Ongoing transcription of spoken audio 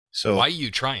So Why are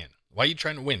you trying? Why are you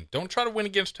trying to win? Don't try to win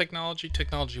against technology.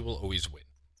 Technology will always win.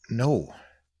 no,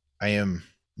 I am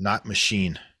not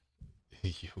machine.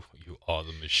 You are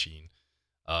the machine.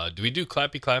 Do we do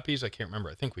clappy clappies? I can't remember.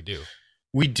 I think we do.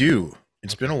 We do.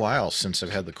 It's Okay. been a while since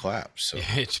I've had the clap. So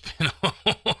It's been a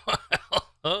while.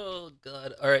 Oh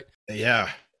God. All right. yeah,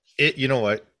 you know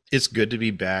what? It's good to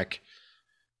be back.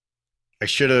 I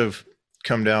should have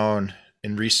come down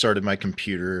and restarted my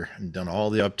computer and done all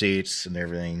the updates and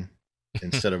everything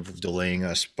instead of delaying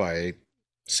us by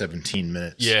 17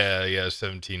 minutes. Yeah,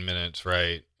 17 minutes,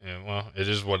 right. Yeah, well, it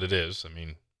is what it is. I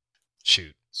mean,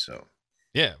 shoot. So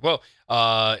Yeah, well,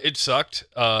 it sucked.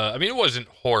 I mean, it wasn't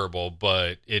horrible,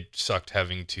 but it sucked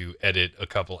having to edit a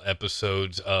couple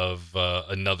episodes of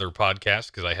another podcast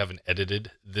because I haven't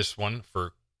edited this one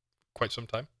for quite some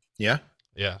time. yeah,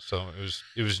 Yeah, so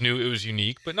it was new, it was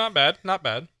unique, but not bad, not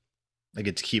bad. I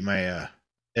get to keep my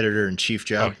editor-in-chief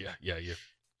job. Oh yeah,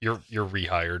 you're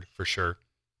rehired for sure.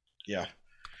 Yeah.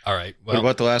 All right. What Well,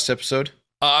 about the last episode?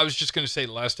 I was just gonna say,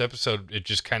 the last episode, it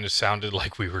just kind of sounded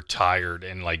like we were tired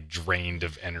and like drained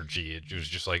of energy. It was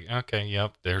just like, okay,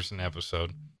 yep, there's an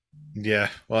episode. Yeah.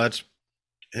 Well, I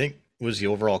think was the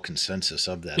overall consensus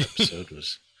of that episode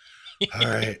was, all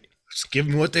right, let's give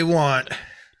them what they want.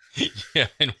 Yeah,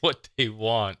 and what they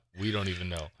want, we don't even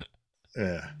know.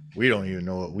 Yeah, we don't even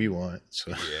know what we want.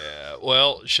 So Yeah.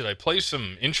 Well, should I play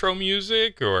some intro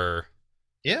music or?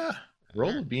 yeah,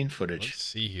 roll the bean Let's footage.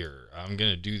 see here. I'm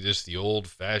gonna do this the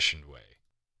old-fashioned way.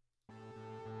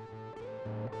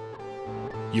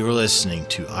 You're listening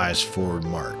to Eyes Forward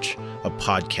March, a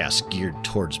podcast geared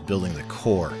towards building the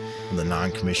core of the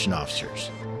non-commissioned officers.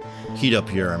 Heat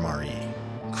up your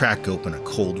MRE, crack open a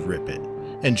cold Ripet,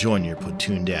 and join your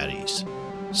platoon daddies,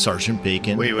 Sergeant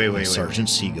Bacon and Sergeant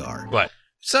Seagar. What?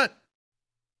 It's not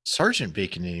Sergeant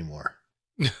Bacon anymore.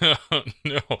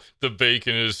 No, the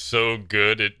bacon is so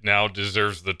good it now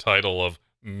deserves the title of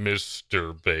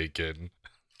Mr. Bacon.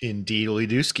 Indeedly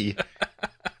dooski.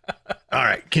 All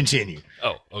right, continue.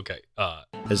 Oh, okay.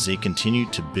 As they continue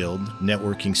to build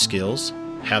networking skills,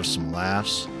 have some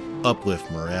laughs, uplift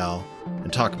morale,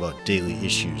 and talk about daily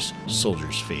issues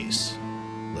soldiers face.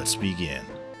 Let's begin.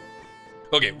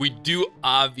 Okay, we do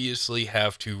obviously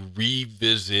have to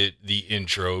revisit the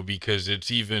intro because it's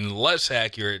even less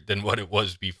accurate than what it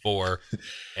was before.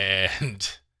 And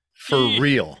For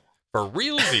real. for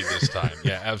realsy this time.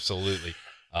 Yeah, absolutely.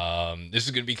 This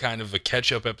is going to be kind of a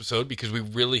catch-up episode because we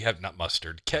really have not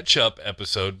catch-up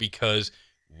episode because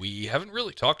we haven't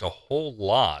really talked a whole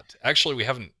lot. Actually, we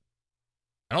haven't.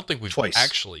 I don't think we've Twice.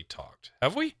 actually talked.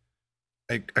 Have we?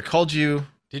 I called you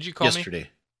Did you call me? yesterday.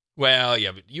 Well,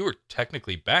 yeah, but you were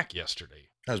technically back yesterday.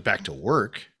 I was back to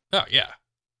work. Oh, yeah.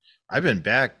 I've been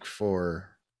back for,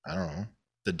 I don't know,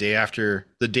 the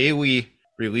day we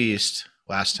released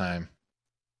last time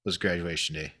was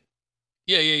graduation day.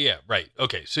 Yeah. Right.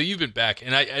 Okay. So you've been back,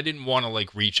 and I didn't want to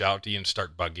like reach out to you and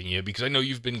start bugging you because I know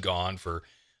you've been gone for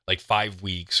like 5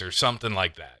 weeks or something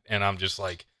like that. And I'm just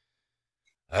like,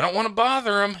 I don't want to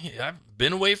bother him. I've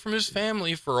been away from his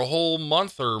family for a whole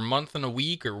month or month and a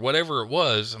week or whatever it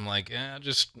was. I'm like,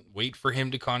 just wait for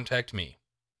him to contact me.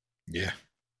 Yeah.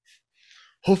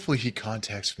 Hopefully he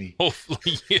contacts me.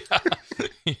 Hopefully,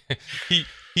 yeah.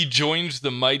 he joins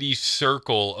the mighty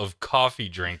circle of coffee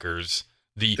drinkers.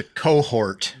 The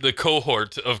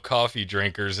cohort of coffee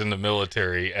drinkers in the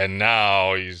military, and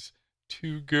now he's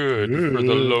too good for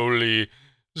the lowly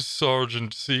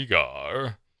Sergeant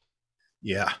Seagar.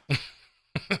 Yeah.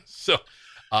 So,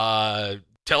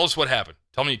 tell us what happened.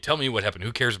 Tell me what happened.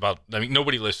 Who cares about? I mean,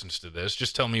 nobody listens to this.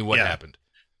 Just tell me what happened.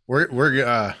 We're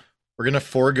gonna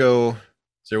forego.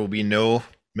 There will be no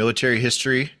military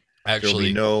history.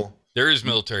 Actually, there is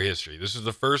military history. This is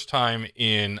the first time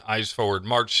in Eyes Forward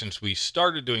March since we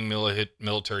started doing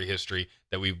military history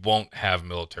that we won't have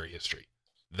military history.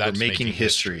 That's making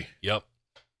history. Yep.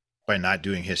 By not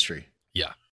doing history.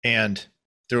 Yeah. And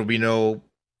there will be no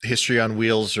history on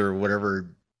wheels or whatever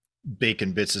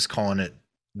Bacon Bits is calling it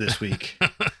this week.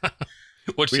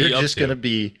 What's We're he up just to? going to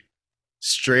be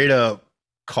straight up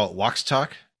call it WOCS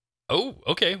talk. Oh,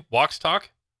 okay. WOCS talk?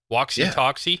 Woxy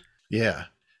Toxy? Yeah.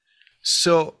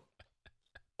 So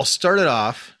I'll start it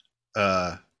off.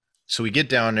 So we get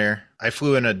down there. I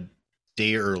flew in a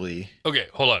day early. Okay,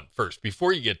 hold on. First,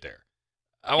 before you get there,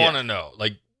 I want to know,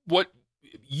 like, what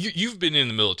you've been in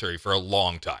the military for a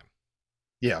long time.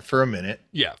 Yeah, for a minute.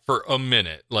 Yeah, for a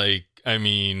minute. Like, I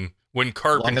mean, when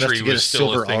carpentry was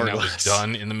still a thing that was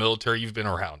done in the military, you've been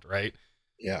around, right?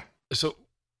 Yeah. So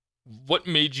what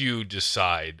made you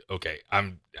decide, okay,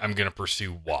 I'm going to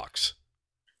pursue WOCS?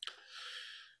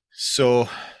 So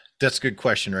that's a good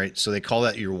question, right? So they call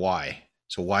that your why.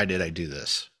 So why did I do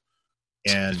this?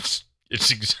 And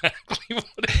it's exactly what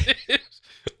it is.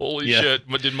 Holy shit.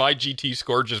 Did my GT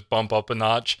score just bump up a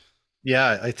notch?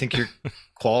 Yeah, I think you're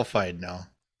qualified now.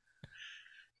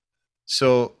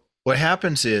 So what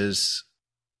happens is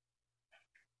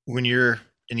when you're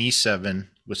an E7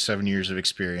 with 7 years of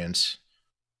experience,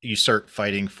 you start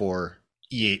fighting for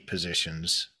E8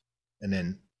 positions and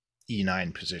then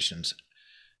E9 positions.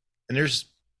 And there's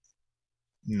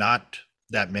not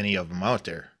that many of them out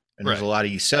there. And there's a lot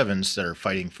of E7s that are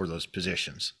fighting for those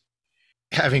positions.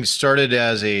 Having started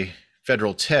as a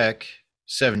federal tech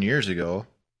 7 years ago,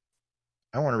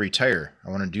 I want to retire.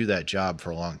 I want to do that job for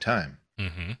a long time.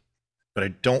 Mm-hmm. But I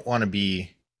don't want to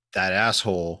be that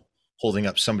asshole holding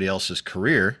up somebody else's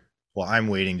career while I'm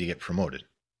waiting to get promoted.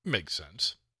 Makes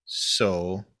sense.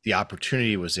 So the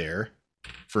opportunity was there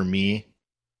for me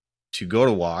to go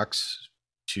to WOCS,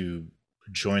 to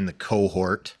join the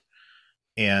cohort,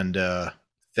 and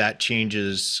that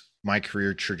changes my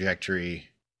career trajectory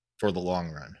for the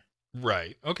long run.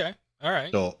 Right. Okay. All right.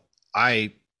 So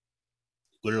I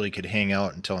literally could hang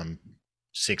out until I'm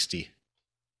 60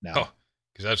 now. Oh,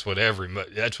 because that's what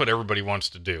everybody wants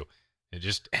to do. They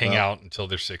just hang out until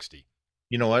they're 60.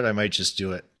 You know what? I might just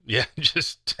do it. Yeah,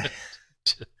 just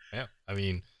yeah. I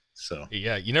mean, so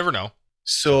yeah, you never know.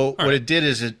 So what it did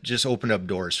is it just opened up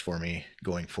doors for me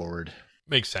going forward.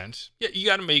 Makes sense. Yeah, you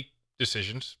got to make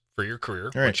decisions for your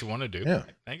career, what you want to do. Yeah,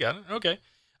 I got it. Okay,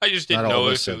 I just didn't know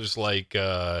if it was like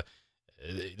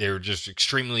they were just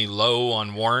extremely low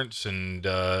on warrants, and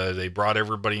they brought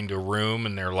everybody into a room,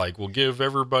 and they're like, "We'll give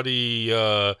everybody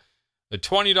a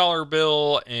 $20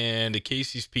 bill and a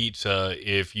Casey's pizza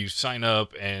if you sign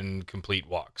up and complete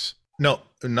WOCS." No,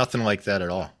 nothing like that at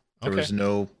all. There was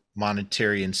no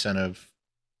monetary incentive,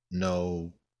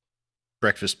 no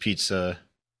breakfast pizza,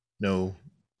 no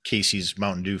Casey's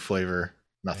Mountain Dew flavor,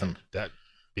 nothing. That'd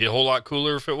be a whole lot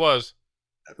cooler if it was.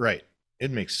 Right. It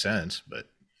makes sense, but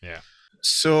yeah.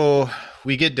 So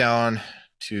we get down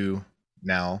to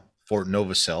now Fort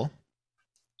Novacell,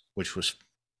 which was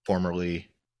formerly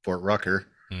Fort Rucker.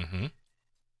 Mm-hmm.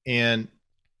 And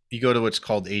you go to what's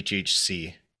called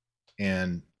HHC,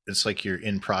 and it's like you're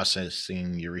in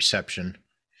processing your reception.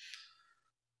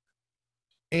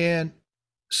 And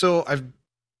so I've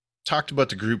talked about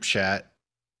the group chat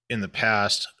in the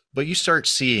past, but you start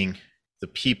seeing the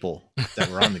people that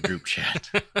were on the group chat.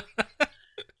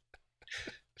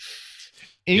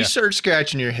 And you start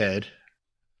scratching your head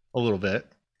a little bit,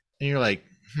 and you're like,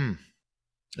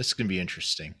 this is going to be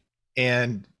interesting.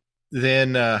 And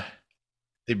then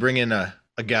they bring in a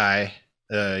guy,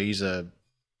 he's a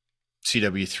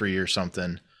CW3 or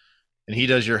something, and he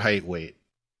does your height weight.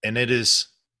 And it is,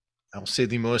 I'll say,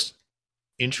 the most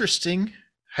interesting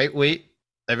height weight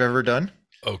I've ever done.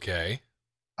 Okay.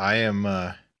 I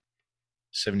am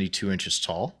 72 inches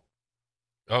tall.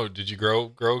 Oh, did you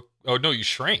grow? Oh, no, you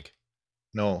shrank.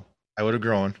 No, I would have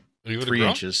grown 3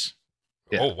 inches.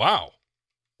 Yeah. Oh, wow.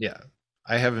 Yeah.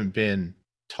 I haven't been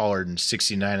taller than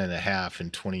 69 and a half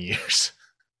in 20 years.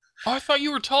 Oh, I thought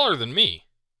you were taller than me.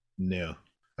 No.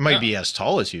 I might be as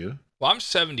tall as you. Well, I'm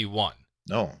 71.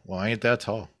 No, well, I ain't that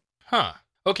tall. Huh.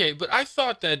 Okay, but I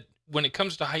thought that when it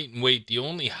comes to height and weight, the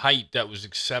only height that was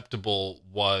acceptable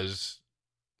was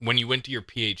when you went to your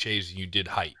PHAs and you did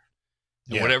height.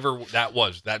 And whatever that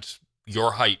was, that's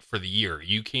your height for the year.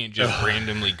 You can't just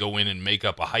randomly go in and make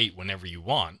up a height whenever you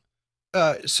want.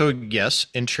 So yes,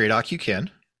 in TRADOC you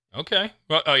can. Okay.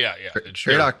 Well, oh yeah.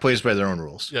 TRADOC plays by their own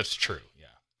rules. That's true. Yeah.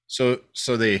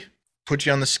 So they put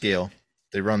you on the scale.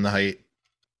 They run the height.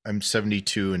 I'm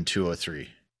 72 and 203.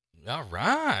 All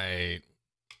right.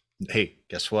 Hey,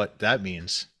 guess what that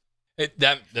means?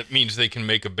 That means they can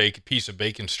make a piece of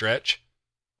bacon stretch.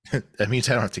 That means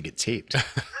I don't have to get taped.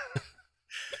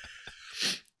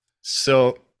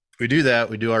 So we do that.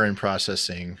 We do our in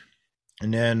processing,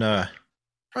 and then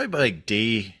probably by like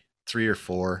day 3 or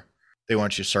 4, they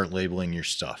want you to start labeling your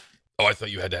stuff. Oh, I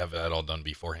thought you had to have that all done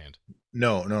beforehand.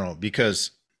 No,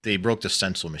 because they broke the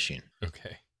stencil machine.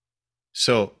 Okay.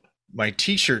 So my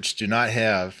t-shirts do not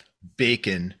have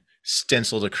bacon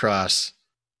stenciled across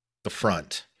the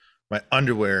front. My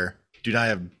underwear do not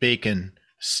have bacon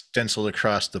stenciled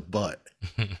across the butt.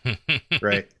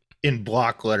 Right? In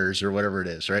block letters or whatever it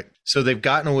is, right? So they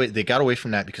got away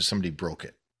from that because somebody broke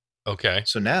it. Okay.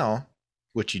 So now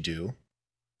what you do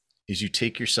is you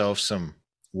take yourself some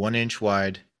 1 inch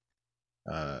wide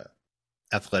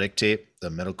athletic tape,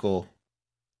 the medical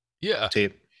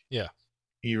tape. Yeah.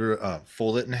 You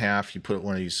fold it in half. You put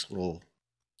one of these little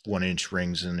 1 inch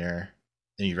rings in there,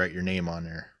 and you write your name on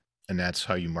there. And that's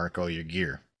how you mark all your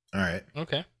gear. All right.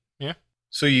 Okay. Yeah.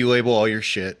 So you label all your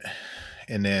shit,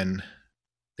 and then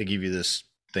they give you this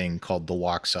thing called the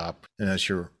WOCS, and that's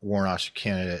your Warrant Officer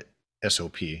Candidate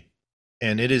SOP.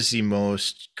 And it is the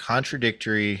most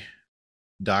contradictory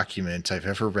document I've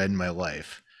ever read in my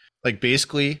life. Like,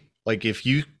 basically, like, if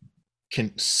you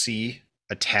can see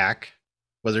attack,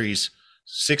 whether he's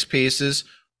 6 paces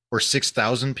or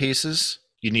 6,000 paces,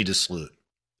 you need to salute.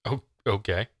 Oh,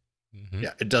 okay. Mm-hmm.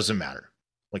 Yeah, it doesn't matter.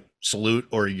 Like, salute,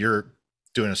 or you're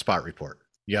doing a spot report.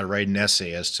 You got to write an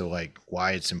essay as to like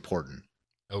why it's important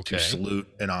to salute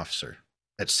an officer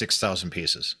at 6,000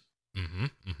 paces. Mm-hmm.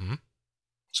 Mm-hmm.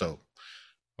 So,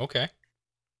 okay.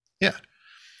 Yeah.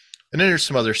 And then there's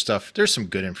some other stuff. There's some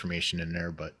good information in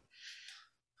there, but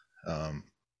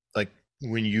like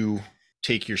when you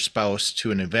take your spouse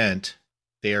to an event,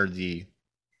 they are the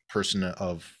person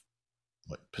of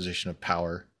what position of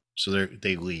power. So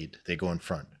they lead, they go in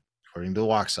front, according to the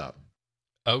WOCS.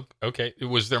 Oh, okay.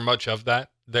 Was there much of that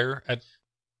there at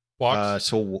WOCS?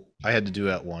 So I had to do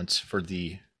it once for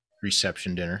the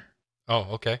reception dinner. Oh,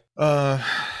 okay.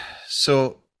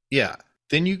 So yeah,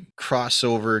 then you cross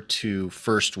over to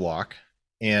first walk,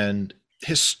 and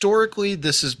historically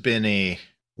this has been a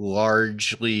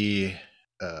largely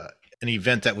an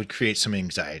event that would create some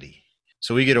anxiety.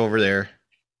 So we get over there,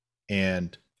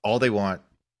 and all they want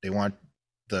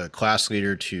the class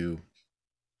leader to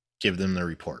give them the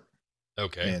report.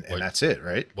 Okay. And that's it,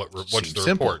 right? What's the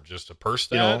report? Just a per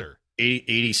stat? Or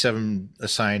 87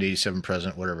 assigned, 87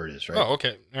 present, whatever it is, right? Oh,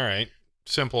 okay. All right.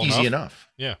 Simple Easy enough.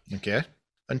 Yeah. Okay.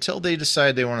 Until they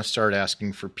decide they want to start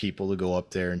asking for people to go up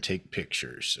there and take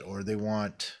pictures, or they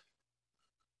want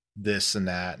this and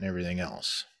that and everything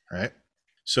else, right?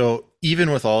 So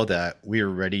even with all that, we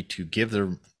were ready to give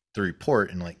the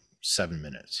report in like 7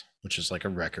 minutes, which is like a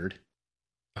record.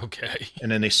 Okay.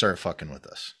 And then they start fucking with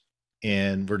us.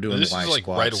 And we're doing this live is like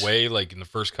squats right away, like in the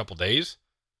first couple days.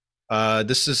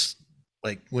 This is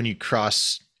like when you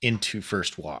cross into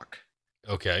first walk.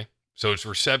 Okay, so it's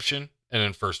reception and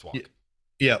then first walk.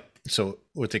 Yep. So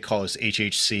what they call is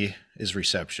HHC is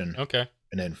reception. Okay.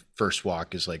 And then first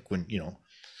walk is like when,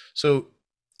 so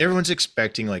everyone's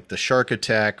expecting like the shark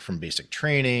attack from basic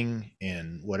training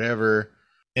and whatever.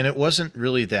 And it wasn't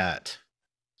really that.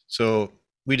 So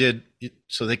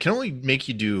they can only make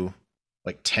you do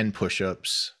like 10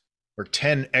 push-ups or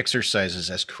 10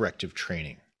 exercises as corrective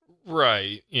training.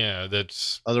 Right. Yeah.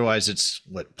 That's otherwise it's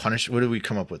what do we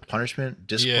come up with? Punishment?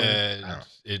 Discipline?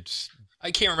 Yeah. I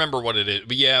can't remember what it is,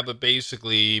 but yeah, but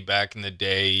basically back in the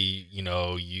day,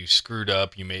 you screwed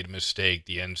up, you made a mistake.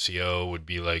 The NCO would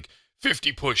be like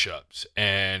 50 push-ups,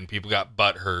 and people got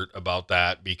butthurt about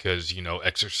that because,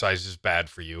 exercise is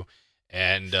bad for you.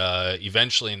 And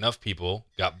eventually enough people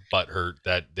got butthurt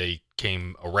that they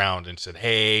came around and said,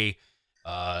 hey,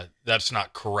 that's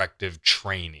not corrective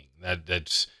training.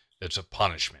 That's a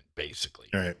punishment, basically.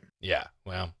 All right. Yeah,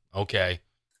 well, okay.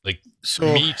 Like,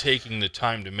 so, me taking the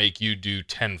time to make you do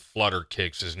 10 flutter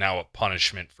kicks is now a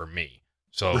punishment for me.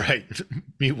 So right.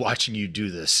 Me watching you do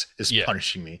this is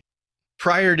punishing me.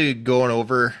 Prior to going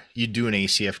over, you do an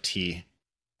ACFT.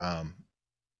 I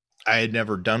had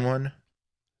never done one.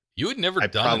 You had never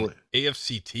done an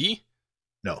AFCT?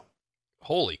 No.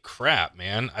 Holy crap,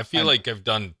 man. I feel like I've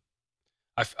been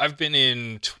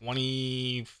in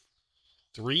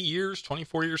 23 years,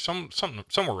 24 years,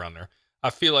 somewhere around there. I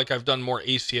feel like I've done more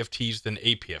ACFTs than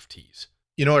APFTs.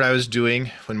 You know what I was doing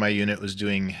when my unit was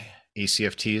doing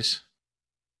ACFTs?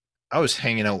 I was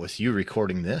hanging out with you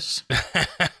recording this.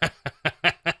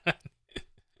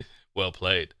 Well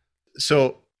played.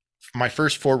 So my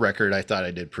first 4 record, I thought I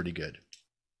did pretty good.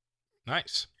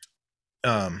 Nice.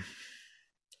 I'll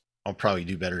probably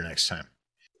do better next time.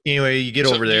 Anyway, you get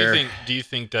over there. Do you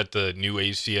think that the new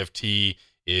ACFT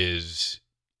is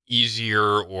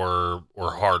easier or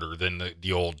harder than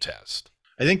the old test?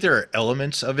 I think there are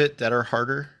elements of it that are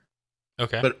harder.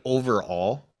 Okay. But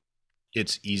overall,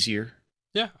 it's easier.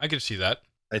 Yeah, I can see that.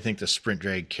 I think the sprint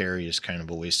drag carry is kind of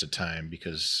a waste of time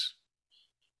because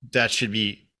that should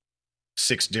be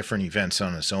 6 different events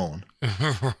on its own.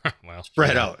 Well,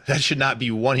 spread out. That should not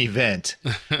be one event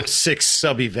with 6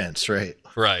 sub events, right?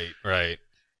 Right.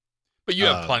 But you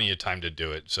have plenty of time to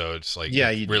do it, so it's like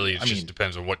it just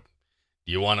depends on what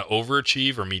do you want to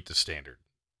overachieve or meet the standard.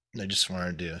 I just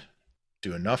wanted to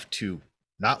do enough to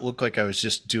not look like I was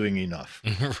just doing enough.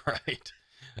 Right.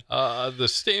 The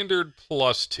standard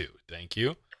 +2. Thank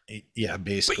you. Yeah,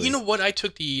 basically. But you know what? I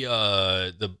took the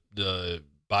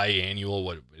biannual.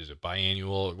 What is it?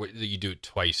 Biannual? You do it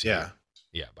twice a year.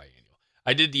 Yeah, biannual.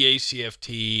 I did the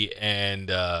ACFT, and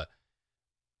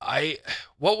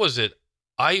what was it?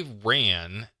 I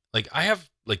ran I have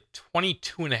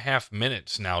 22 and a half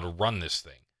minutes now to run this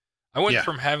thing. I went Yeah.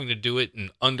 from having to do it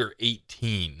in under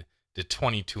 18 to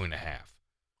 22 and a half.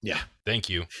 Yeah. Thank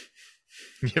you.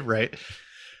 Yeah, right.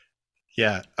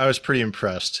 Yeah, I was pretty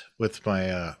impressed with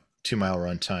my 2-mile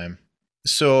run time.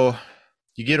 So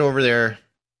you get over there.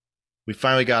 We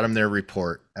finally got them their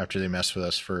report after they messed with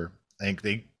us for, I think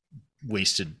they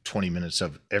wasted 20 minutes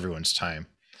of everyone's time.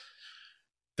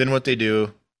 Then what they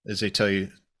do is they tell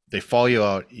you, they follow you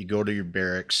out. You go to your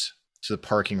barracks, to the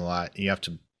parking lot, and you have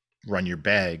to run your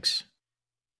bags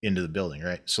into the building,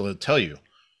 right? So they'll tell you,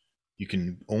 you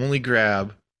can only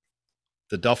grab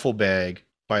the duffel bag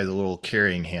by the little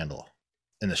carrying handle,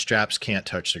 and the straps can't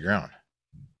touch the ground.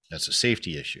 That's a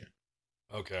safety issue.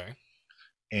 Okay.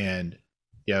 And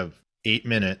you have 8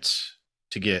 minutes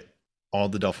to get all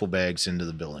the duffel bags into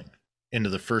the building, into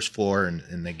the first floor,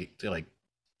 and they like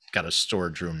got a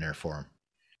storage room there for them.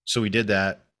 So we did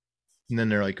that, and then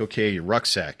they're like, okay, your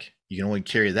rucksack, you can only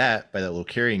carry that by that little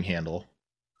carrying handle.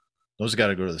 Those got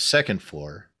to go to the second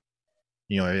floor.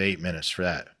 You have 8 minutes for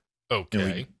that.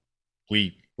 Okay.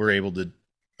 We were able to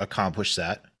accomplish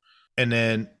that. And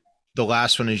then the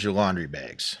last one is your laundry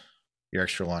bags, your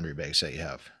extra laundry bags that you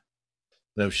have.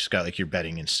 Those just got like your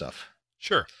bedding and stuff.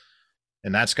 Sure.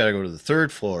 And that's got to go to the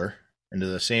third floor into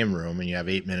the same room, and you have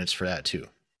 8 minutes for that too.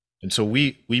 And so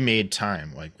we made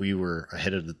time. Like, we were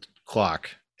ahead of the clock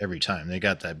every time. They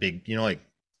got that big, like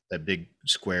that big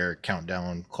square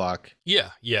countdown clock.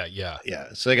 Yeah. Yeah.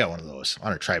 So they got one of those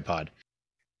on a tripod.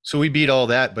 So we beat all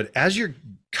that. But as you're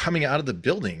coming out of the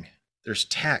building, there's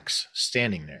techs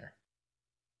standing there,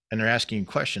 and they're asking you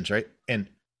questions, right? And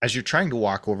as you're trying to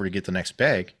walk over to get the next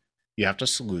bag, you have to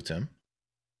salute them.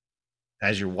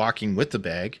 As you're walking with the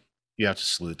bag, you have to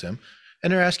salute them.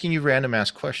 And they're asking you random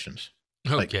ass questions.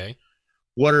 Okay. Like,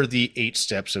 what are the 8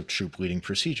 steps of troop leading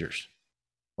procedures?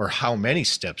 Or how many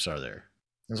steps are there?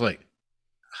 It's like,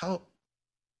 how,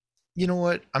 you know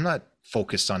what? I'm not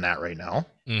focused on that right now.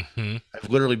 Mm-hmm. I've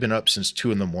literally been up since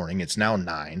 2 a.m. It's now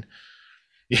 9.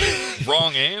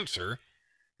 Wrong answer.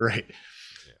 Right.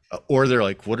 Yeah. Or they're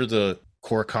like, what are the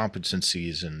core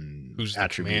competencies and who's the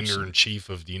attributes? commander-in-chief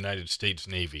of the United States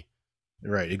Navy?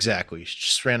 Right. Exactly.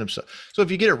 Just random stuff. So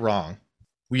if you get it wrong,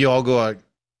 we all go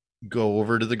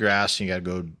over to the grass, and you got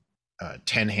to go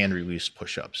 10 hand release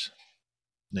push-ups,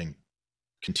 then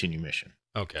continue mission.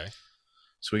 Okay.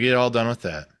 So we get it all done with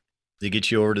that. They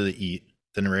get you over to the eat.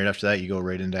 Then right after that, you go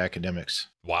right into academics.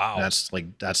 Wow.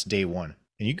 And that's day 1.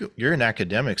 And you're in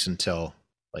academics until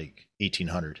like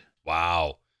 1800.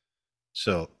 Wow.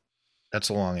 So that's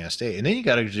a long ass day. And then you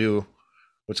got to do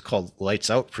what's called lights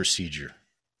out procedure.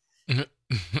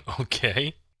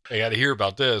 Okay. I got to hear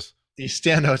about this. You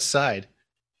stand outside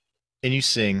and you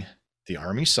sing the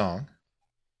Army song.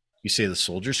 You say the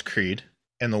soldier's creed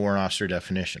and the warrant officer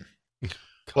definition.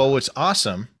 Well, what's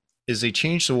awesome is they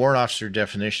changed the warrant officer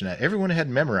definition that everyone had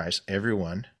memorized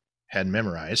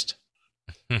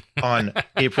on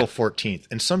April 14th.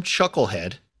 And some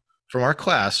chucklehead from our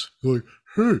class like,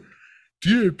 hey,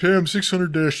 DA Pam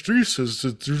 600-3 says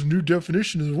that there's a new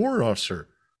definition of the warrant officer.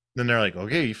 Then they're like,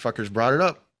 okay, you fuckers brought it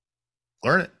up.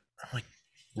 Learn it. I'm like,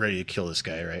 ready to kill this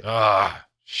guy, right?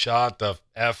 Shut the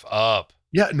F up.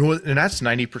 Yeah, no, and that's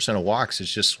 90% of WOCS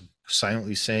is just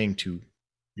silently saying to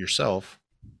yourself,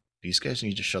 these guys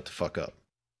need to shut the fuck up.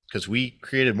 Because we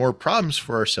created more problems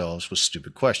for ourselves with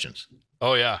stupid questions.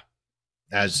 Oh, yeah.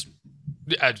 As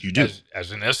you do.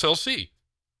 As an SLC.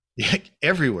 Yeah,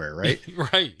 everywhere, right?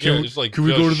 Right. It's like, can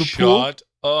we go to the pool? Shut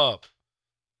up.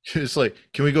 It's like,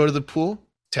 can we go to the pool?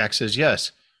 Tax says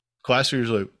yes. Class leader's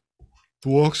like, the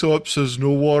walks up says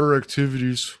no water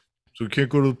activities, so we can't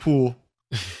go to the pool.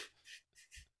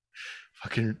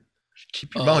 Fucking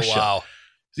keep your mouth shut. Wow.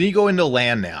 Then you go into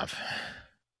land nav.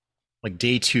 Like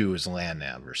day 2 is land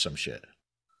nav or some shit.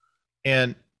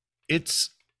 And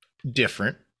it's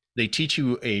different. They teach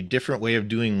you a different way of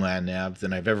doing land nav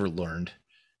than I've ever learned.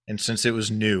 And since it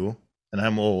was new and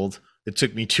I'm old, it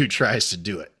took me 2 tries to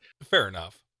do it. Fair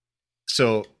enough.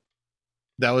 So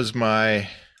that was my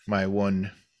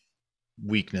one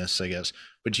weakness, I guess.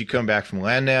 But you come back from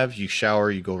land nav, you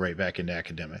shower, you go right back into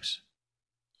academics.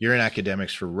 You're in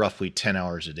academics for roughly 10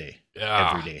 hours a day. Yeah,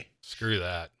 every day. Screw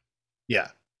that. Yeah.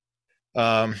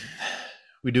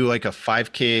 We do like a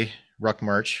 5K ruck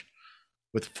march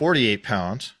with 48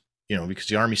 pounds, because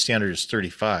the Army standard is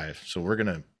 35. So we're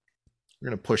going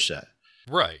to push that.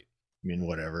 Right. I mean,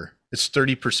 whatever. It's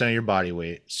 30% of your body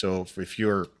weight. So if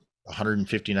you're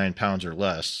 159 pounds or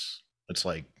less, it's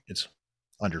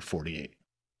under 48.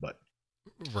 But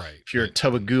right. If you're a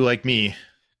tub of goo like me,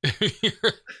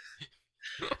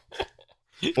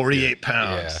 48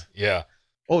 pounds. Yeah.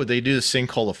 Oh, they do this thing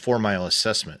called a 4-mile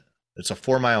assessment. It's a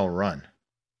 4-mile run.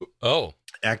 Oh.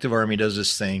 Active Army does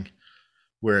this thing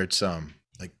where it's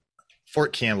like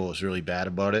Fort Campbell is really bad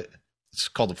about it. It's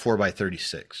called the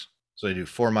 4x36. So they do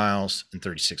 4 miles in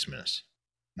 36 minutes.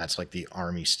 That's like the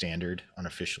Army standard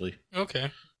unofficially.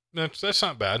 Okay. That's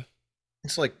not bad.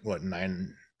 It's like what,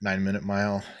 9 minute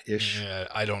mile ish. Yeah,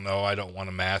 I don't know. I don't want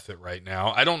to math it right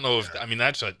now. I don't know if I mean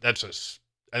I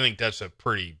think that's a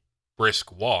pretty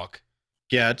brisk walk.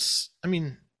 Yeah, I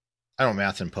don't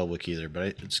math in public either, but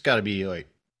it's got to be like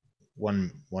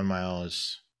 1 mile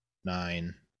is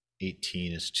 9,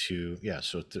 18 is 2. Yeah,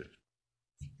 so it's a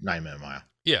 9 minute mile.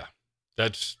 Yeah,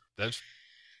 that's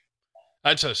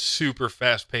a super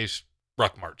fast paced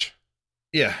ruck march.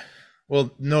 Yeah.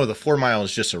 Well, no, the 4 mile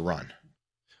is just a run.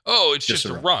 Oh, it's just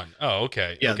a run. Oh,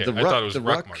 okay. Yeah, okay. I thought it was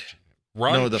ruck march.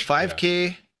 No, the 5K,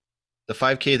 yeah. The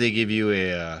 5K they give you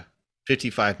a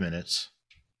 55 minutes,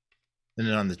 and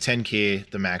then on the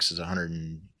 10K the max is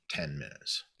 110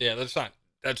 minutes. Yeah, that's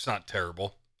not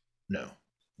terrible. No.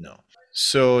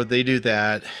 So they do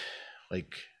that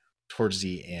like towards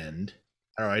the end.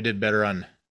 I don't know. I did better on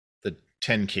the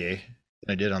 10K than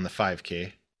I did on the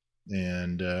 5K,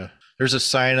 and there's a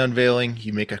sign unveiling.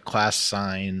 You make a class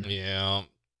sign. Yeah.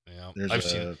 I've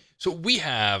seen. So we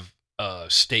have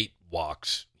state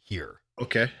WOCS here.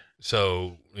 Okay.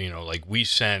 So, like we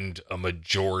send a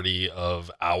majority of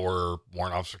our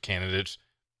warrant officer candidates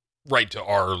right to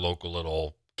our local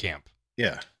little camp.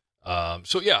 Yeah.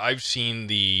 So yeah, I've seen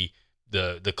the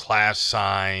class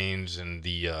signs and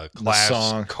the class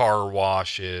car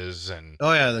washes and.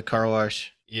 Oh yeah, the car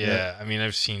wash. Yeah. I mean,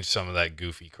 I've seen some of that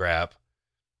goofy crap.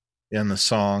 And the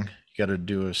song, you got to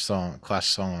do a class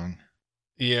song.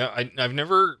 Yeah, I've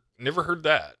never heard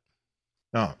that.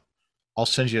 No, I'll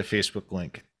send you a Facebook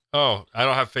link. Oh, I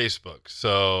don't have Facebook,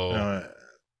 so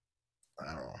I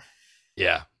don't know.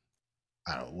 Yeah,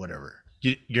 I don't know. Whatever.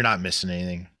 You're not missing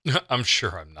anything. I'm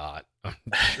sure I'm not.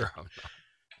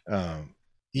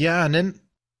 Yeah, and then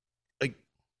like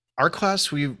our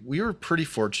class, we were pretty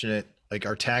fortunate. Like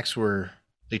our TACs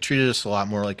they treated us a lot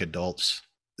more like adults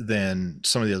than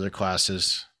some of the other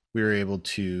classes. We were able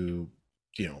to,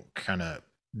 kind of,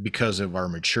 because of our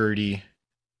maturity,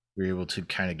 we were able to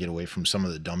kind of get away from some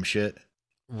of the dumb shit.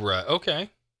 Right. Okay.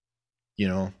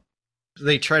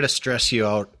 They try to stress you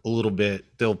out a little bit.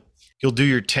 You'll do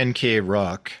your 10K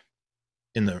ruck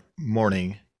in the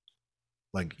morning.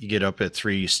 Like you get up at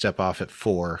 3, you step off at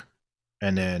 4,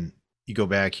 and then you go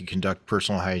back, you conduct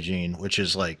personal hygiene, which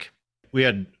is like, we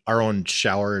had our own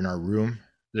shower in our room.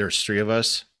 There's 3 of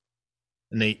us,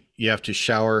 and you have to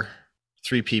shower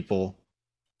 3 people,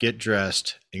 get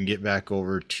dressed, and get back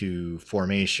over to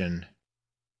formation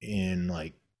in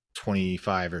like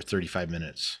 25 or 35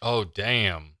 minutes. Oh,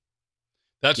 damn.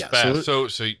 That's fast.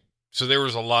 So there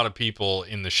was a lot of people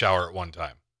in the shower at one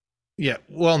time. Yeah.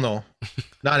 Well, no,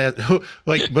 not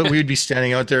but we'd be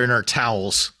standing out there in our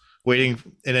towels waiting,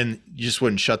 and then you just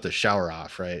wouldn't shut the shower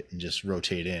off, right? And just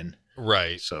rotate in.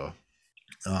 Right. So,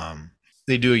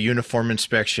 they do a uniform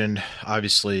inspection.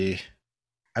 Obviously,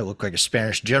 I look like a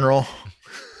Spanish general.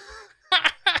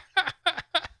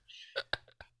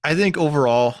 I think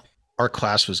overall our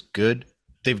class was good.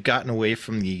 They've gotten away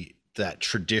from that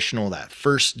traditional, that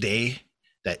first day,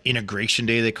 that integration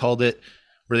day they called it,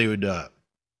 where they would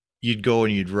you'd go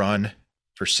and you'd run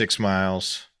for 6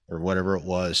 miles or whatever it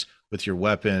was with your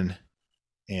weapon,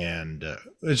 and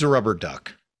it's a rubber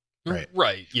duck, right?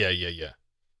 Right. Yeah.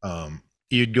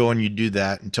 You'd go and you'd do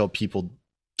that until people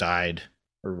died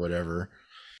or whatever.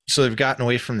 So they've gotten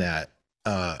away from that.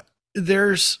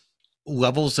 There's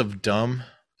levels of dumb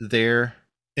there,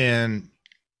 and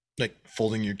like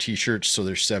folding your t-shirts so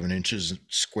they're 7 inches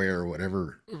square or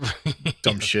whatever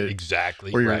dumb shit.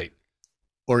 Exactly.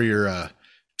 Or your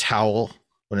towel,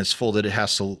 when it's folded, it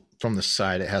has to, from the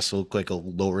side, it has to look like a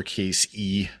lowercase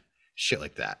e, shit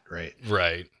like that, right?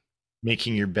 Right.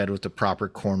 Making your bed with the proper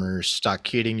corners,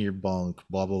 stockading your bunk,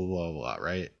 blah blah blah blah,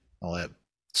 right? All that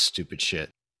stupid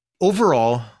shit.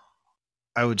 Overall,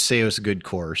 I would say it was a good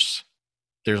course.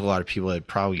 There's a lot of people that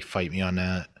probably fight me on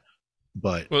that,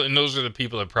 but and those are the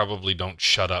people that probably don't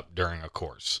shut up during a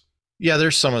course. Yeah,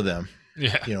 there's some of them.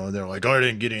 Yeah, they're like, "Oh, I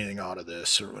didn't get anything out of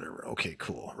this," or whatever. Okay,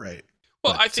 cool, right?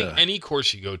 Well, I think any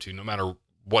course you go to, no matter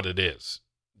what it is,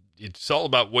 it's all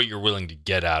about what you're willing to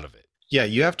get out of it. Yeah,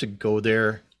 you have to go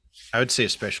there. I would say,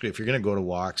 especially if you're going to go to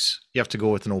WOCS, you have to go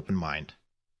with an open mind.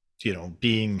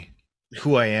 Being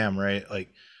who I am, right? Like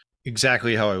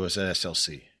exactly how I was at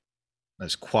SLC. I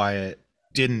was quiet,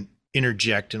 didn't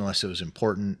interject unless it was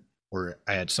important or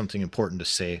I had something important to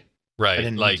say. Right. I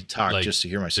didn't need to talk just to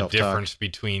hear myself talk. The difference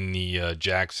between the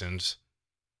Jacksons.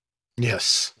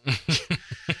 Yes.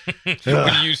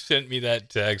 When you sent me that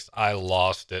text, I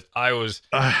lost it. I was...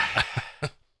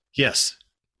 Yes.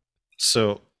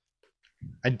 So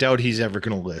I doubt he's ever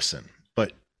going to listen.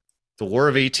 But the War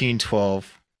of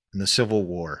 1812 and the Civil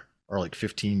War are like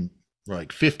 50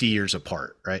 years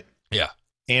apart, right? Yeah.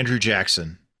 Andrew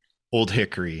Jackson, Old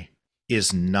Hickory,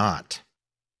 is not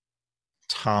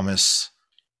Thomas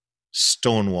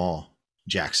Stonewall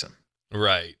Jackson.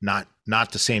 Right. Not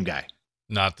the same guy.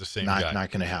 Not the same guy.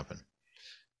 Not going to happen.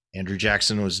 Andrew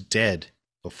Jackson was dead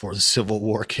before the Civil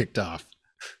War kicked off.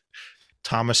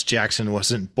 Thomas Jackson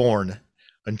wasn't born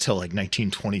until like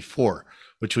 1924,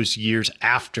 which was years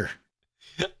after.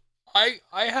 I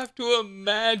have to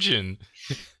imagine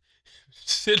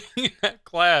sitting in that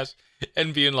class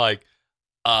and being like,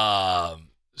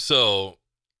 so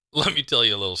let me tell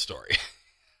you a little story.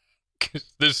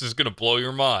 'Cause this is going to blow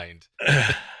your mind.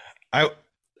 I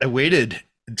waited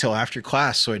until after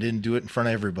class, so I didn't do it in front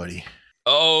of everybody.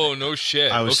 Oh, no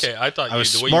shit. Okay, I thought I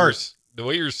was the smart.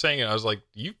 way you were saying it, I was like,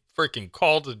 you freaking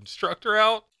called the instructor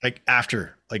out? Like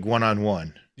after, like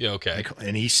one-on-one. Yeah, okay.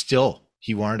 And he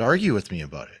wanted to argue with me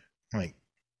about it. I'm like,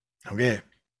 okay.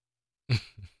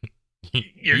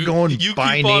 You're going you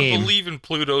by keep name. on believing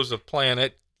Pluto's a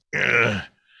planet. Ugh.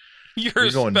 You're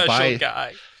a special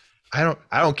guy. I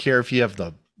don't care if you have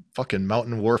the fucking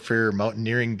mountain warfare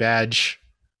mountaineering badge.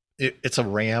 It's a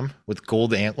ram with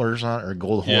gold antlers on it or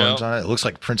gold horns on it. It looks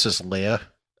like Princess Leia.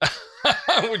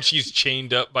 When she's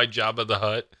chained up by Jabba the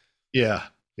Hutt. Yeah,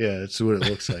 that's what it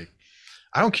looks like.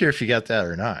 I don't care if you got that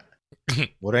or not.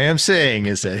 What I am saying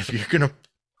is that if you're gonna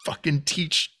fucking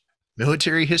teach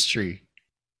military history,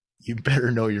 you better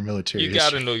know your military history. You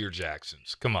got to know your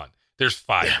Jacksons. Come on. There's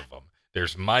 5 of them.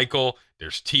 There's Michael,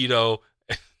 there's Tito,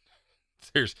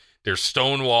 there's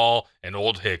Stonewall and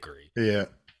Old Hickory. Yeah.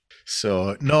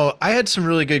 So, no, I had some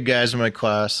really good guys in my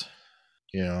class,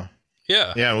 you know.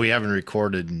 Yeah. Yeah, we haven't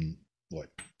recorded in,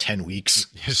 10 weeks?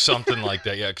 Something like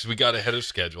that, yeah, because we got ahead of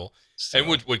schedule. So.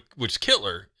 And what's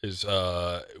killer is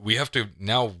we have to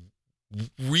now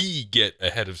get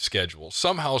ahead of schedule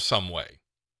somehow, some way.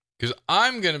 Because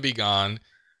I'm going to be gone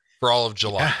for all of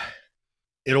July.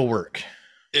 It'll work.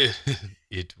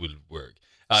 It will work.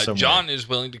 John is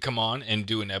willing to come on and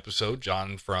do an episode.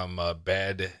 John from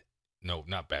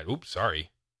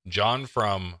John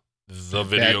from the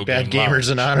Video Game Bad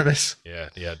Gamers Anonymous.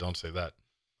 Yeah, don't say that.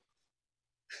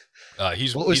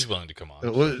 He's willing to come on.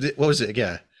 What was it?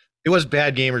 Yeah, it was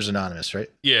Bad Gamers Anonymous, right?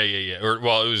 Yeah. Or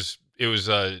it was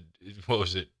what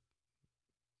was it?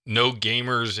 No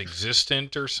Gamers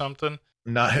Existent or something.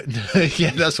 Not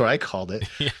yeah, that's what I called it.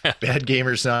 Yeah. Bad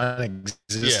Gamers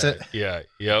Non-Existent. Yeah.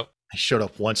 Yep. I showed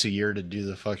up once a year to do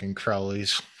the fucking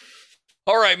Crowleys.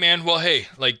 All right, man. Well, hey,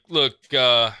 look,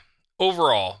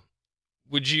 overall,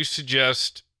 would you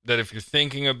suggest that if you're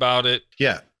thinking about it?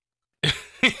 Yeah.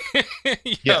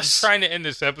 Yes. I'm trying to end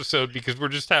this episode because we're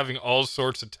just having all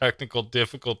sorts of technical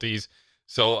difficulties.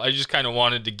 So I just kind of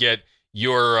wanted to get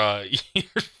your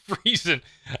reason,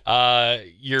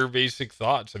 your basic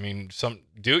thoughts. I mean,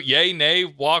 do it, yay, nay,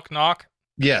 walk, knock.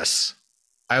 Yes.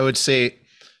 I would say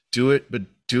do it, but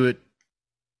do it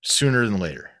sooner than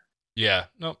later. Yeah.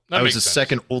 No, I was the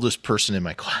second oldest person in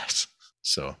my class.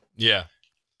 So, yeah.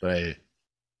 But I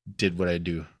did what I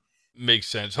do. Makes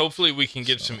sense. Hopefully we can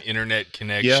get some internet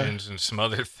connections and some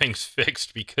other things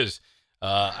fixed because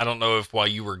I don't know if while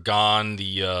you were gone,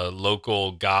 the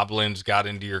local goblins got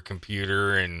into your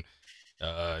computer and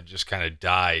just kind of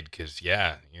died because,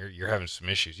 you're having some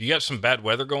issues. You got some bad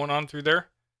weather going on through there?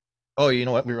 Oh, you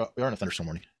know what? We were on a thunderstorm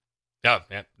morning. Yeah,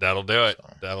 that'll do it.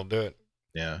 So, that'll do it.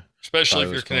 Yeah. Especially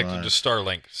if you're connected to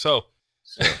Starlink. So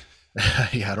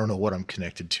yeah, I don't know what I'm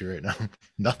connected to right now.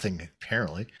 Nothing,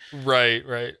 apparently. Right.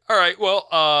 All right. Well,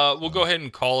 we'll go ahead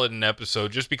and call it an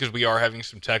episode just because we are having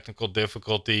some technical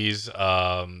difficulties.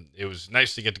 It was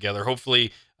nice to get together.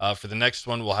 Hopefully, for the next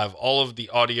one, we'll have all of the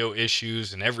audio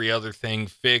issues and every other thing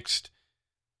fixed,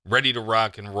 ready to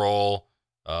rock and roll.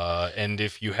 And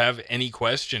if you have any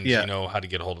questions, you know how to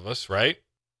get a hold of us, right?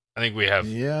 I think we have.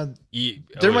 Yeah.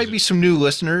 There might be some new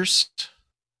listeners.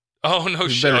 Oh, no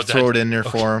shit. You better throw it in there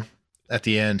for them at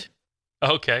the end.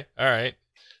 Okay. All right.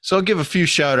 So I'll give a few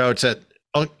shout outs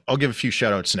I'll give a few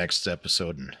shout outs next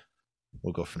episode and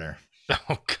we'll go from there.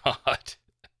 Oh God.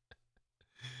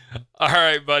 All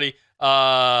right, buddy.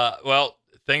 Well,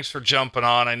 thanks for jumping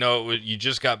on. I know you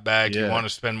just got back. Yeah. You want to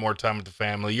spend more time with the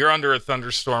family. You're under a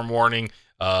thunderstorm warning.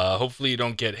 Hopefully you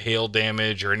don't get hail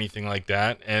damage or anything like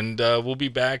that. And we'll be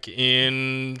back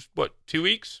in 2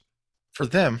 weeks? For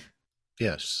them,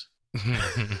 yes.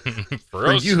 For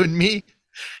us, you and me,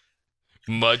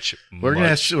 We're gonna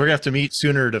have to meet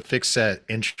sooner to fix that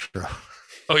intro.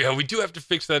 Oh yeah, we do have to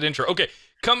fix that intro. Okay,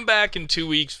 come back in 2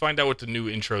 weeks. Find out what the new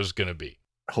intro is gonna be.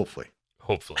 Hopefully.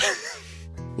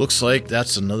 Looks like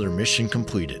that's another mission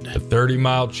completed. A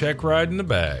 30-mile check ride in the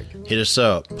bag. Hit us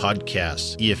up,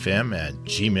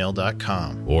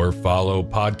 podcastefm@gmail.com. Or follow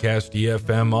Podcast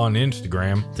EFM on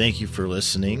Instagram. Thank you for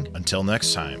listening. Until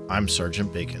next time, I'm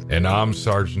Sergeant Bacon. And I'm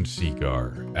Sergeant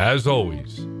Seagar. As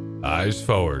always, eyes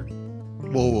forward.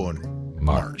 Whoa.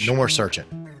 March. No more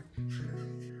Sergeant.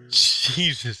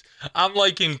 Jesus, I'm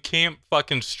like in camp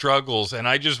fucking struggles, and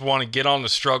I just want to get on the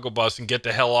struggle bus and get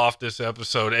the hell off this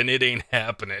episode, and it ain't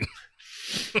happening.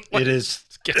 It is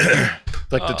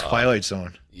like the Twilight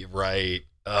Zone. You're right.